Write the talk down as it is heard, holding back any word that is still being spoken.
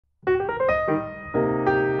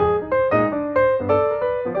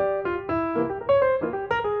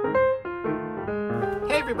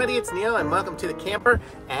everybody, it's Neil and welcome to the camper.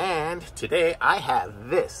 And today I have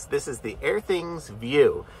this. This is the Airthings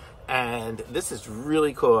View. And this is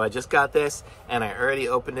really cool. I just got this and I already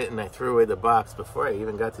opened it and I threw away the box before I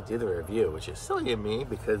even got to do the review, which is silly of me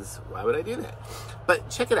because why would I do that? But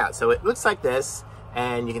check it out. So it looks like this,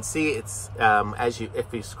 and you can see it's if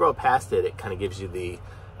you scroll past it, it kind of gives you the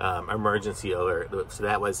emergency alert. So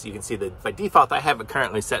that was, you can see that by default I have it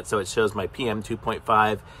currently set so it shows my PM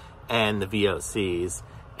 2.5 and the VOCs,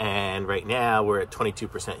 and right now we're at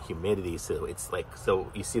 22% humidity, so it's like, so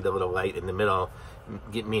you see the little light in the middle,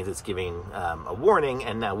 it means it's giving a warning,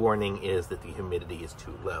 and that warning is that the humidity is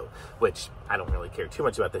too low, which I don't really care too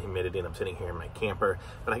much about the humidity, and I'm sitting here in my camper.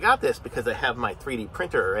 But I got this because I have my 3D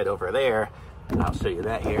printer right over there, and I'll show you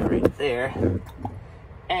that here, right there.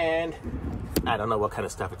 And I don't know what kind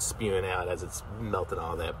of stuff it's spewing out as it's melting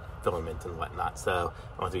all that filament and whatnot, so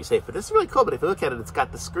I want to be safe. But this is really cool. But if you look at it, it's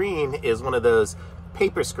got the screen is one of those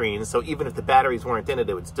paper screens, so even if the batteries weren't in it,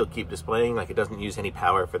 it would still keep displaying. Like, it doesn't use any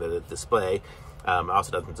power for the display. It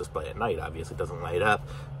also doesn't display at night, obviously. It doesn't light up.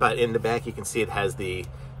 But in the back, you can see it has the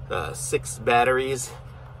 6 batteries,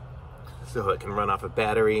 so it can run off a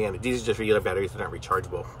battery, and these are just regular batteries that aren't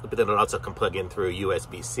rechargeable. But then it also can plug in through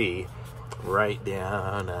USB-C right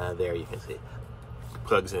down there. You can see it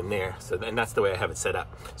plugs in there. So, and that's the way I have it set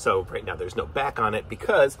up. So right now there's no back on it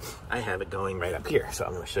because I have it going right up here. So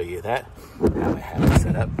I'm going to show you that, how I have it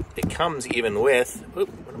set up. It comes even with, what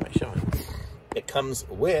am I showing? It comes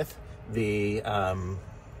with the,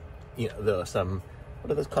 you know, what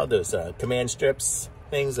are those called? Those command strips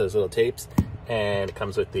things, those little tapes. And it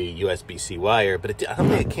comes with the USB-C wire, but I don't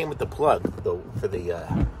think it came with the plug for the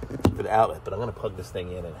outlet. But I'm going to plug this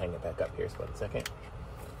thing in and hang it back up here. So 1 second.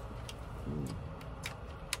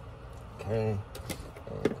 Okay.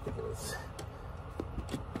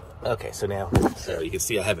 Okay, so now, so you can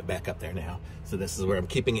see I have it back up there now. So this is where I'm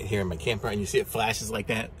keeping it here in my camper, and you see it flashes like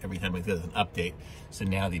that every time it does an update. So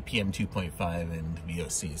now the PM 2.5 and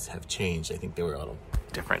VOCs have changed. I think they were a little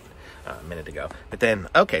different a minute ago. But then,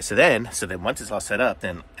 okay, so then once it's all set up,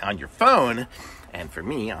 then on your phone, and for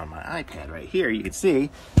me on my iPad right here, you can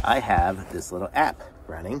see I have this little app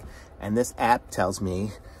running, and this app tells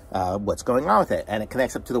me what's going on with it, and it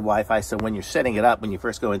connects up to the Wi-Fi. So when you're setting it up, when you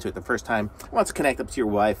first go into it the first time, it wants to connect up to your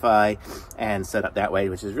Wi-Fi and set up that way,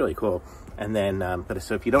 which is really cool. And then,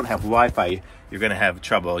 so if you don't have Wi-Fi, you're going to have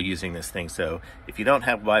trouble using this thing. So if you don't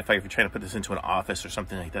have Wi-Fi, if you're trying to put this into an office or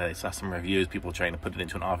something like that, I saw some reviews, people trying to put it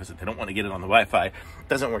into an office if they don't want to get it on the Wi-Fi. It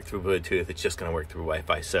doesn't work through Bluetooth, it's just going to work through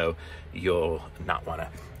Wi-Fi, so you'll not want to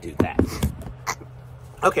do that.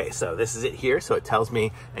 Okay, so this is it here. So it tells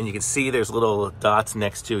me, and you can see there's little dots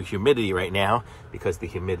next to humidity right now because the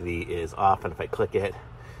humidity is off. And if I click it, it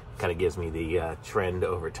kind of gives me the trend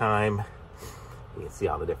over time. You can see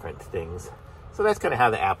all the different things. So that's kind of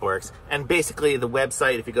how the app works. And basically the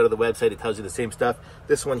website, if you go to the website, it tells you the same stuff.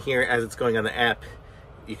 This one here, as it's going on the app,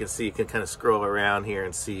 you can see, you can kind of scroll around here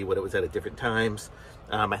and see what it was at different times.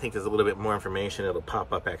 I think there's a little bit more information. It'll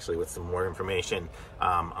pop up actually with some more information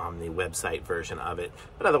on the website version of it.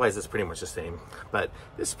 But otherwise, it's pretty much the same. But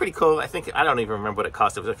this is pretty cool. I think, I don't even remember what it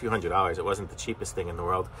cost. It was a few $100s. It wasn't the cheapest thing in the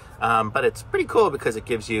world. But it's pretty cool because it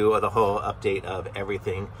gives you the whole update of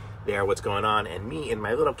everything there, what's going on. And me in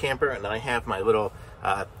my little camper, and then I have my little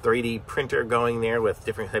 3D printer going there with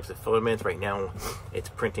different types of filaments. Right now, it's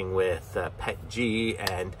printing with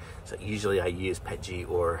PETG, and so usually I use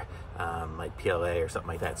PETG or like PLA or something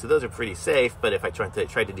like that. So those are pretty safe, but if I tried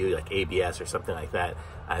to do like ABS or something like that,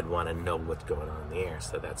 I'd want to know what's going on in the air.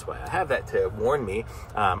 So that's why I have that to warn me.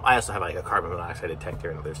 I also have like a carbon monoxide detector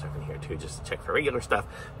and other stuff in here too, just to check for regular stuff.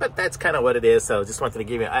 But that's kind of what it is. So just wanted to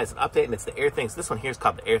give you an update, and it's the Airthings. This one here is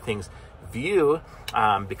called the Airthings View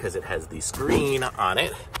because it has the screen on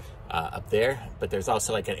it up there, but there's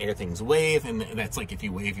also like an Airthings Wave, and that's like if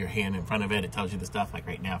you wave your hand in front of it, it tells you the stuff. Like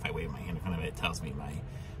right now, if I wave my hand in front of it, it tells me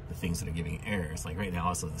the things that are giving errors. Like right now,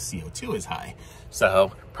 also the CO2 is high,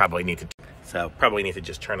 so probably need to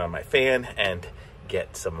just turn on my fan and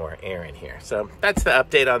get some more air in here. So that's the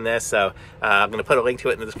update on this. So I'm going to put a link to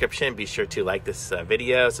it in the description. Be sure to like this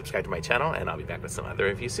video, subscribe to my channel, and I'll be back with some other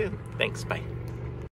review soon. Thanks, bye.